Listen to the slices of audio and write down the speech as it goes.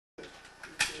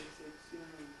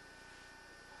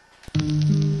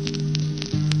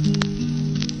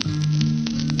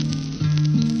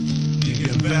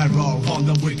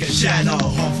from the wicked shadow.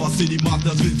 Half a city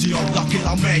mother's video, the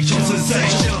killer mansion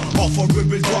sensation. Off a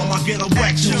ribbon drama, get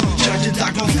erection. Changing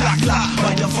that con tacla,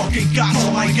 vaya fucking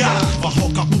caso, my god. Bajo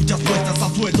capuchas puestas a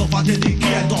sueldo, va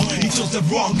delinquiendo. He chose the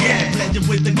wrong game, blending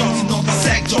with the guns in other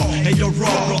sector. And you're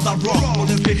wrong, brother, wrong, for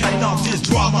the big high of this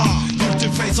drama. Multi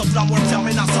face of la muerte,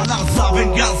 amenaza, lanza,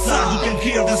 venganza. You can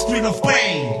hear the scream of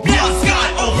pain. Blood sky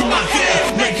over my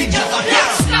head, making just a hell.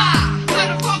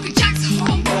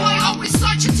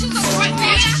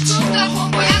 The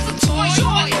homeboy as a toy,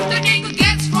 the nigga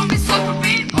gets from his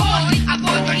suburban boy. A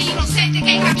boy inocente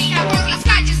que camina por las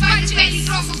calles, varios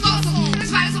peligrosos, gozosos.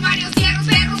 Las balas son varios hierros,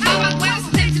 perros, roban huevos,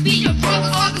 pretend to be your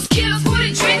brothers. All those killers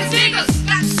wouldn't treat us niggas.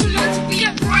 That's to learn to be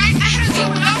a bride. I had to do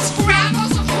what else for I'm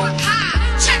also hold high.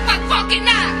 Check my fucking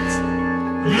eyes.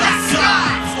 Last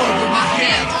skies over my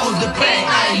head, all the pain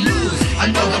I lose.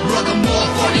 Another brother more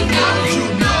falling out, you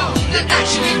know. The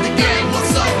action in the game,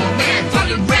 what's up, my man?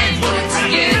 Falling rain, bullets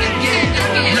again.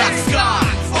 Black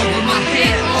skies over my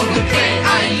head, all the pain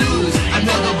I lose.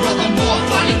 Another brother more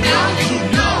falling down, you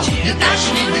know. The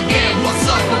action in the game, what's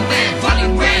up, my man?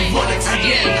 Falling rain, bullets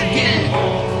again.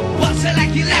 What's it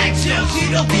like election?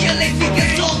 Zero violencia que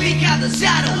son ubicada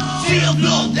shadow. Feel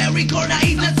blow, the recorder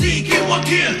is a sick, it won't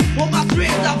kill. On my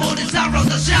dreams, the bodies around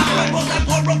the shower. About the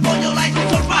horror for your life to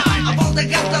survive. About the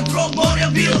gas that throw body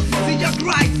abuse. See your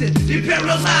crisis,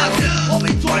 imperial master.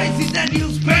 Obituaries in the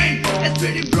news pain. A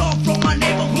street block from my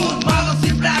neighborhood.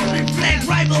 Magazine black reflect,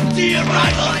 rival tear.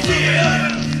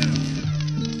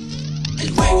 El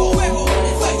juego,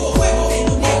 te lo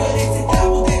niego, eres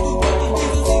esclavo de tu propio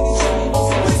instinto, sin dicho ni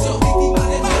consecuencia, víctima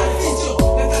de maleficio,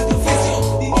 detrás de oficio,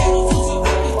 dinero sucio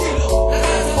a tu estilo, la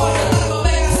raza guarda las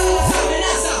bodegas a las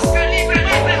amenazas,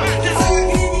 la saga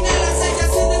criminal acecha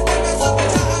sin despertar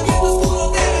sospecha, ambiente oscuro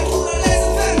de naturaleza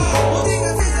enferma, motiva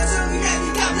sensación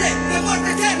inevitable de muerte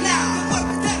eterna,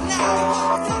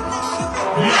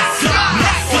 Let's go,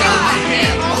 my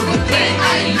head, all the pain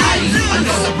I lose.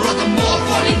 Another brother more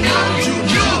falling out, you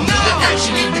know. The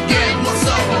action in the game, what's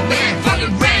up, my man?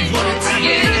 Falling rain, bullets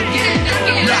again.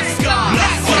 Let's go,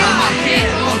 my head,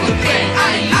 all the pain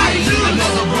I lose.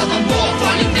 Another brother more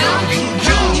falling out, you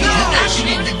know. The action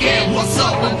in the game, what's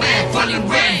up, my man? Falling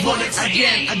rain, bullets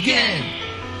again.